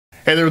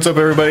Hey there, what's up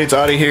everybody? It's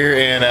Auddy here,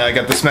 and I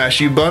got the Smash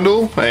U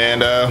bundle,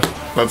 and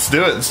let's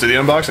do it. Let's do the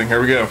unboxing.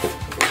 Here we go.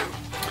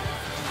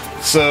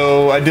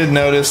 So I did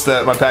notice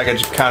that my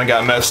package kind of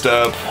got messed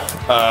up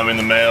in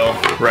the mail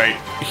right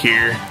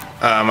here.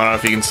 I don't know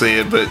if you can see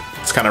it, but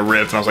it's kind of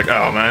ripped, and I was like,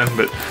 oh man,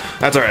 but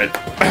that's alright.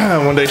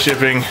 1 day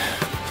shipping.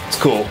 It's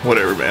cool.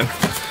 Whatever, man.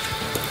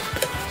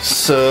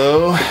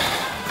 So,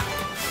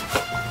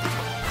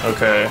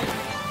 okay.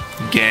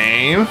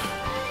 Game.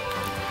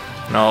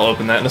 And I'll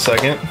open that in a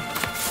second.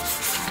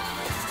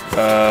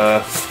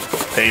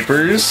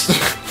 Papers.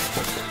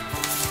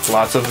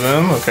 Lots of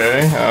them,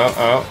 okay.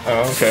 Oh,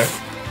 okay.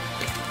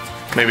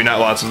 Maybe not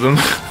lots of them.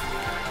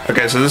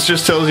 Okay, so this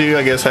just tells you,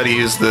 I guess, how to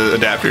use the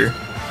adapter.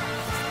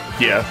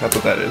 Yeah, that's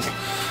what that is.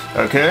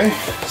 Okay,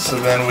 so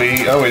then we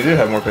do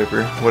have more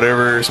paper.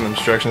 Whatever, some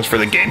instructions for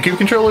the GameCube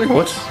controller?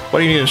 What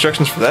do you need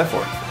instructions for that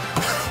for?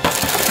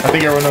 I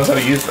think everyone knows how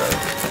to use that.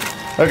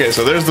 Okay,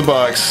 so there's the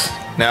box,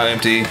 now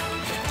empty.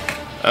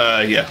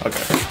 Yeah,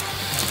 okay.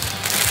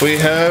 We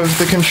have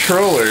the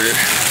controller.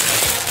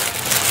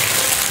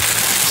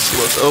 So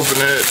let's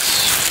open it.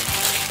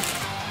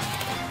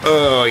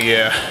 Oh,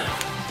 yeah.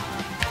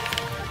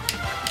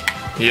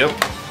 Yep.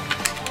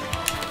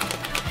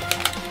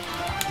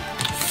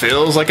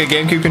 Feels like a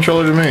GameCube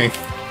controller to me.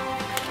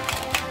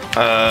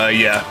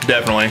 Yeah,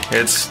 definitely.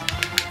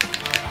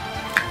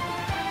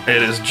 It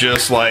is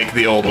just like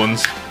the old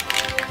ones.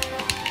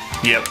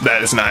 Yep,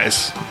 that is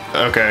nice.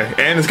 Okay,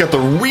 and it's got the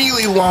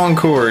really long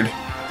cord.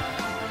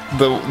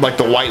 Like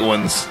the white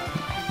ones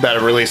that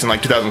are released in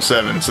like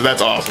 2007, so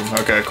that's awesome.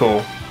 Okay,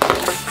 cool.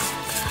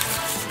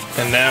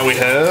 And now we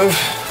have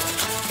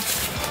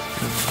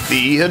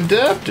the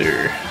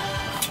adapter.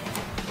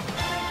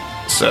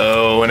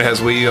 So, and it has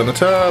Wii U on the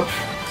top.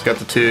 It's got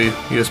the 2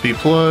 USB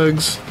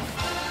plugs.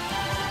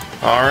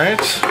 All right.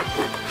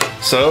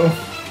 So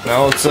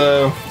now let's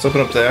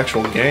open up the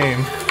actual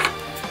game.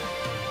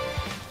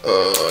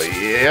 Oh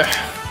yeah.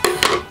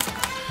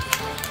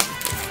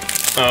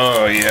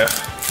 Oh yeah.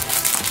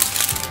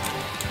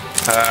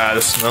 Ah,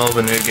 the smell of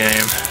a new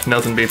game.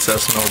 Nothing beats that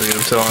smell, dude,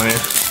 I'm telling you.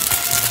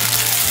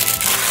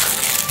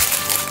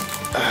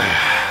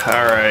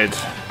 Alright.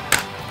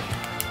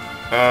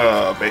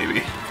 Oh,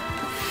 baby.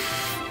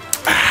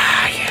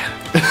 Ah, yeah.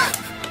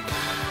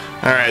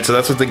 Alright, so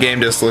that's what the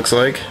game disc looks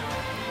like.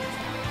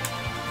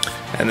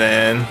 And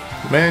then,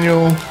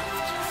 manual.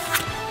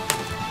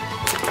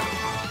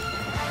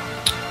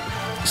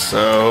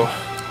 So,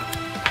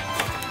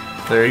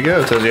 there you go.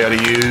 It tells you how to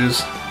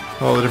use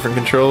all the different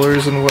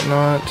controllers and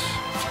whatnot.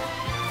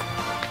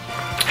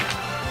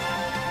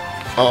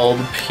 All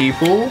the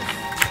people.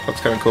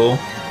 That's kind of cool.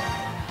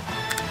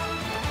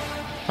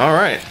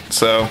 Alright,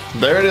 so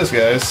there it is,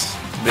 guys.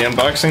 The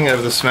unboxing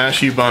of the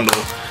Smash U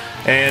bundle.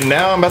 And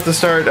now I'm about to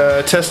start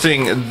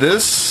testing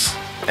this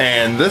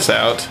and this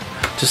out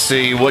to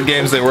see what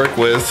games they work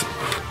with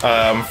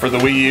for the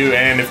Wii U,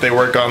 and if they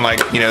work on,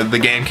 like, you know, the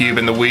GameCube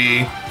and the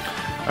Wii,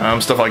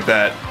 stuff like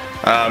that.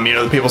 You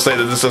know, people say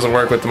that this doesn't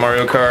work with the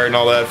Mario Kart and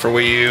all that for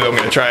Wii U. I'm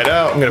going to try it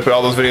out. I'm going to put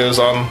all those videos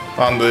on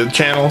the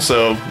channel,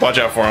 so watch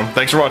out for them.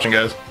 Thanks for watching,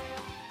 guys.